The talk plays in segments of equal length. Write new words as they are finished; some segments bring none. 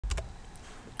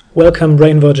Welcome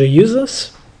BrainVoyager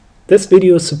users. This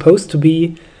video is supposed to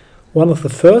be one of the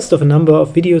first of a number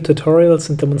of video tutorials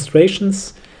and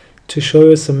demonstrations to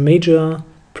show you some major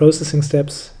processing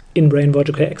steps in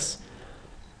BrainVoyager QX.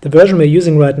 The version we're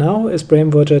using right now is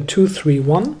BrainVoyager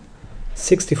 2.3.1,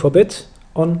 64-bit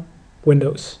on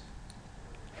Windows.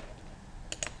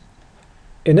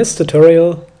 In this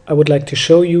tutorial I would like to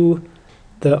show you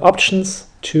the options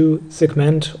to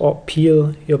segment or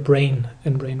peel your brain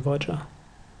in BrainVoyager.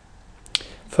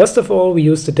 First of all, we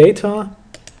use the data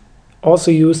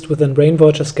also used within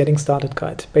BrainVoyager's Getting Started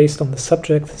Guide based on the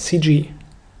subject CG.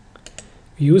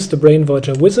 We use the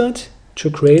BrainVoyager wizard to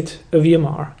create a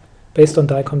VMR based on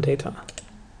DICOM data.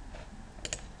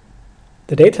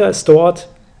 The data is stored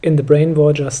in the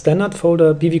BrainVoyager standard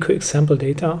folder BVQX sample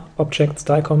data objects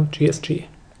DICOM GSG.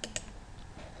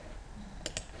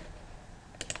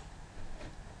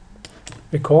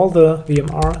 We call the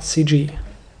VMR CG.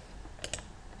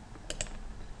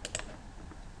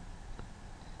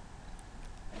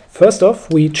 First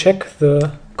off, we check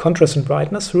the contrast and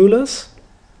brightness rulers,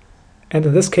 and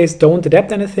in this case don't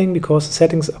adapt anything because the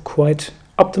settings are quite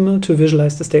optimal to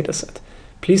visualize this dataset.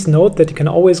 Please note that you can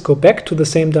always go back to the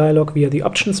same dialog via the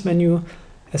options menu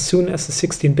as soon as the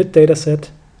 16-bit dataset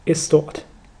is stored.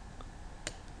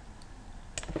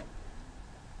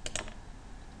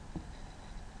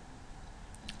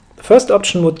 The first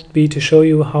option would be to show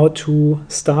you how to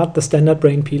start the standard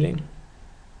brain peeling.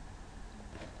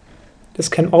 This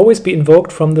can always be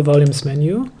invoked from the volumes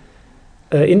menu,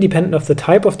 independent of the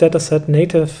type of dataset,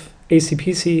 native,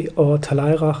 ACPC or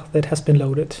Talairach that has been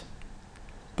loaded.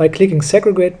 By clicking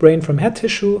segregate brain from head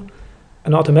tissue,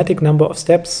 an automatic number of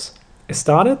steps is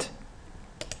started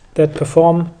that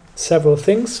perform several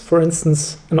things. For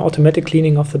instance, an automatic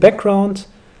cleaning of the background,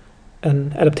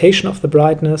 an adaptation of the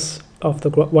brightness of the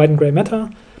white and gray matter,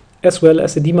 as well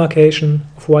as a demarcation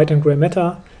of white and gray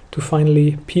matter to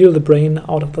finally peel the brain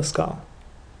out of the skull.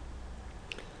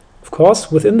 Of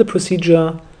course, within the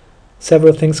procedure,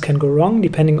 several things can go wrong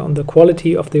depending on the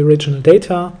quality of the original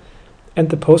data and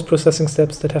the post-processing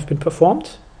steps that have been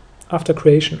performed after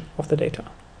creation of the data.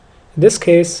 In this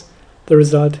case, the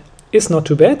result is not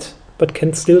too bad, but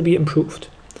can still be improved.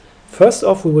 First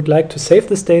off, we would like to save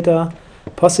this data,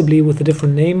 possibly with a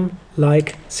different name,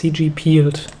 like CG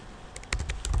peeled.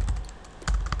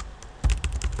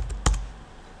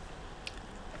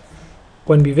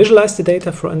 When we visualize the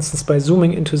data, for instance by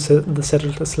zooming into the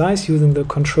sagittal slice using the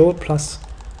Control plus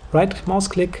right mouse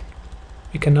click,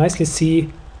 we can nicely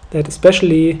see that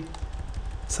especially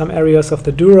some areas of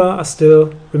the dura are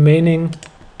still remaining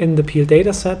in the peeled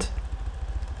dataset,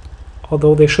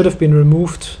 although they should have been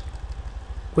removed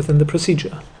within the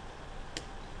procedure.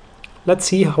 Let's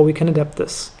see how we can adapt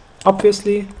this.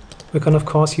 Obviously, we can of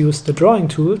course use the drawing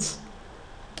tools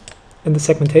in the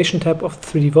segmentation tab of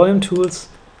the 3D volume tools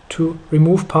to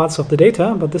remove parts of the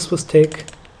data, but this would take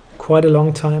quite a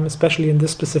long time, especially in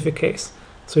this specific case.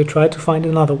 So we try to find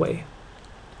another way.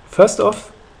 First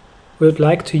off, we would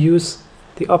like to use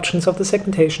the options of the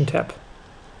segmentation tab.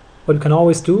 What we can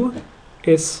always do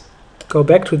is go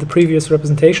back to the previous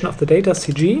representation of the data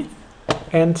CG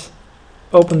and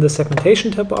open the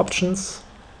segmentation tab options,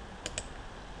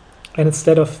 and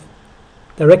instead of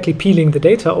directly peeling the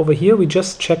data over here, we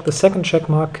just check the second check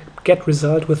mark get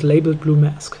result with labeled blue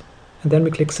mask, and then we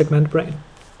click segment brain.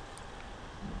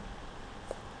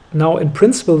 Now in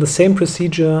principle the same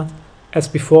procedure as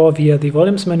before via the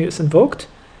volumes menu is invoked,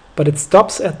 but it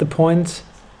stops at the point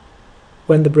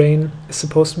when the brain is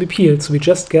supposed to be peeled, so we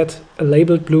just get a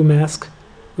labeled blue mask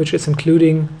which is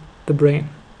including the brain.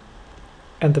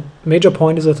 And the major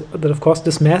point is that of course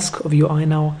this mask of UI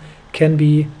now can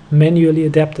be manually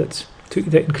adapted to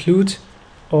either include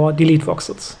or delete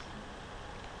voxels.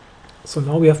 So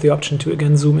now we have the option to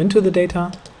again zoom into the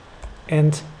data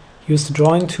and use the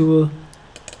drawing tool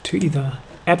to either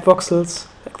add voxels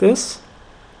like this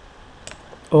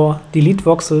or delete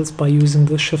voxels by using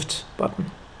the shift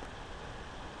button.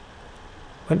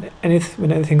 When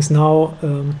anything is now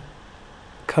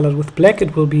colored with black,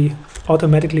 it will be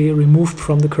automatically removed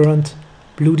from the current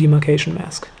blue demarcation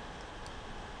mask.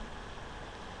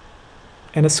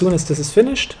 And as soon as this is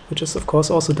finished, which is of course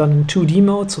also done in 2D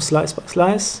mode, so slice by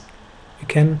slice, we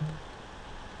can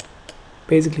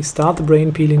basically start the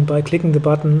brain peeling by clicking the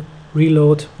button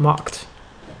Reload Marked,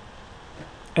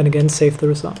 and again save the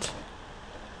result.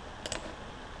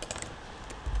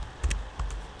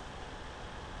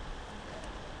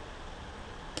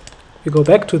 We go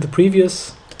back to the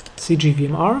previous CG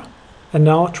VMR and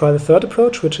now try the third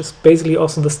approach, which is basically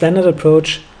also the standard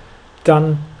approach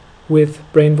done with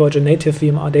BrainVoyager native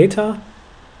VMR data.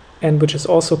 and which is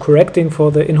also correcting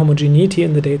for the inhomogeneity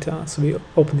in the data. So we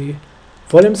open the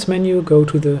volumes menu, go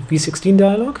to the V16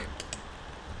 dialog,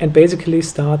 and basically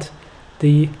start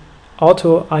the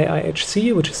auto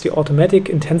IIHC, which is the automatic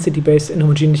intensity-based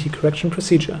inhomogeneity correction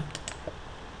procedure.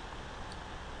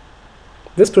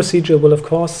 This procedure will, of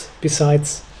course,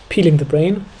 besides peeling the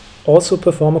brain, also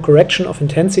perform a correction of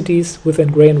intensities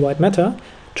within gray and white matter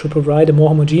to provide a more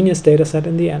homogeneous dataset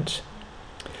in the end.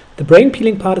 The brain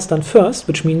peeling part is done first,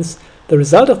 which means the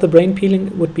result of the brain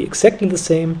peeling would be exactly the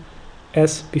same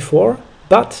as before,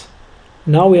 but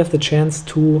now we have the chance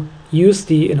to use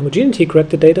the inhomogeneity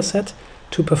corrected dataset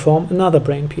to perform another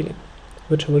brain peeling,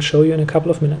 which I will show you in a couple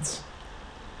of minutes.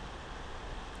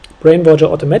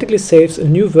 BrainVoyager automatically saves a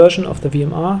new version of the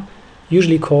VMR,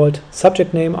 usually called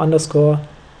subject name underscore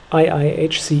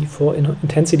IIHC for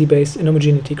intensity-based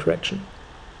inhomogeneity correction.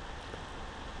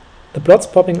 The plots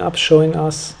popping up showing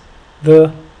us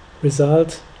the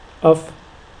result of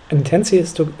an intensity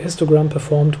histogram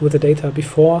performed with the data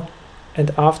before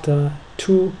and after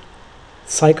 2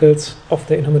 cycles of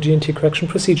the inhomogeneity correction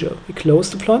procedure. We close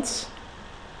the plots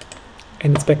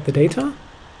and inspect the data,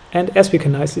 and as we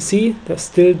can nicely see, there's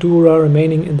still DURA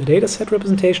remaining in the dataset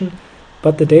representation,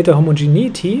 but the data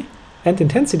homogeneity and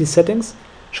intensity settings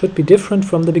should be different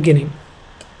from the beginning.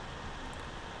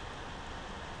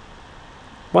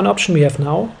 One option we have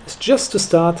now is just to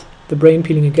start the brain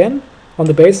peeling again on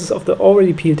the basis of the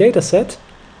already peeled dataset,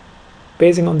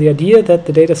 basing on the idea that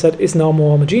the dataset is now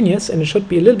more homogeneous and it should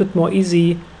be a little bit more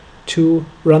easy to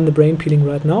run the brain peeling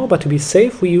right now. But to be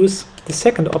safe, we use the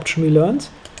second option we learned,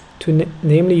 to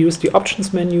namely use the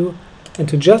options menu and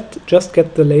to just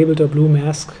get the labeled or blue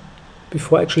mask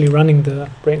before actually running the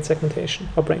brain segmentation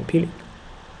or brain peeling,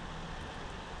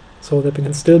 so that we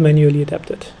can still manually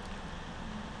adapt it.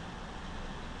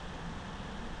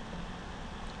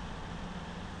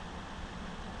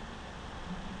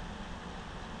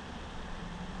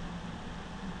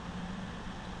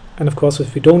 And of course,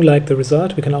 if we don't like the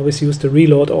result, we can always use the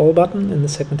Reload All button in the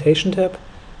Segmentation tab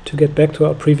to get back to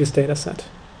our previous dataset.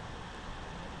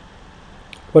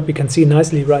 What we can see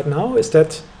nicely right now is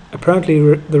that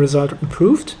apparently the result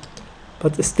improved,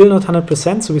 but it's still not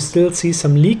 100%, so we still see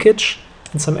some leakage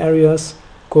in some areas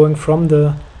going from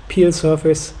the peel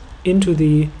surface into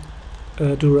the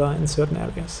DURA in certain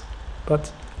areas.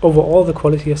 But overall, the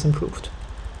quality has improved.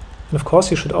 And of course,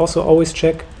 you should also always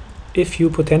check if you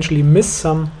potentially miss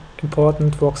some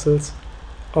important voxels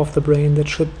of the brain that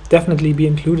should definitely be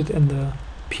included in the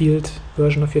peeled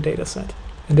version of your dataset.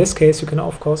 In this case, you can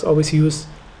of course always use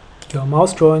your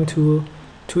mouse drawing tool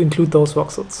to include those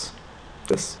voxels.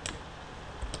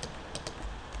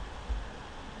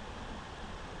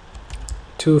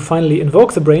 To finally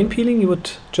invoke the brain peeling, you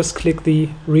would just click the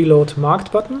Reload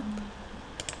Marked button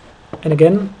and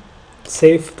again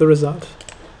save the result.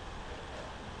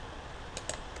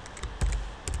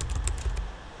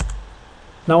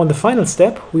 Now in the final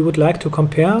step, we would like to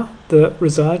compare the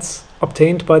results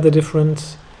obtained by the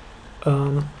different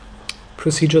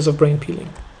procedures of brain peeling.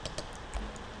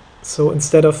 So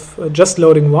instead of just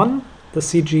loading one, the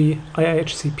CG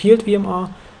IIHC peeled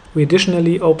VMR, we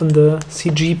additionally open the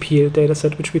CG peeled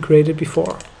dataset which we created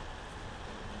before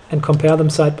and compare them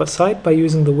side by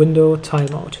using the window tile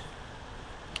mode.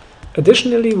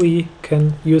 Additionally, we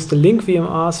can use the link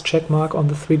VMRs checkmark on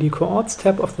the 3D coords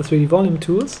tab of the 3D volume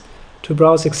tools to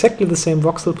browse exactly the same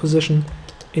voxel position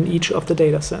in each of the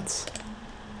datasets.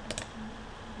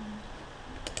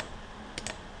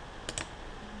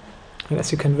 And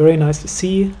as you can very nicely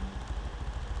see,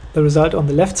 the result on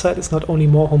the left side is not only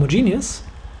more homogeneous,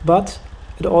 but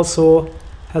it also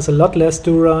has a lot less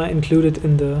DURA included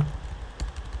in the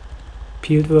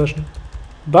peeled version.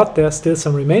 But there are still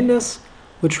some remainders,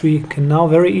 which we can now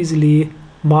very easily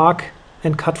mark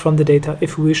and cut from the data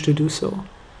if we wish to do so.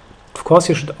 Of course,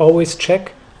 you should always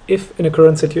check if in a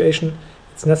current situation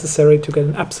it's necessary to get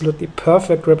an absolutely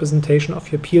perfect representation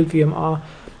of your peeled VMR,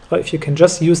 or if you can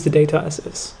just use the data as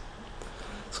is.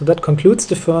 So that concludes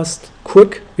the first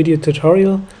quick video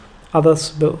tutorial.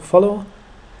 Others will follow.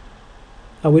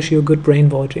 I wish you a good brain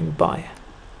voyaging. Bye.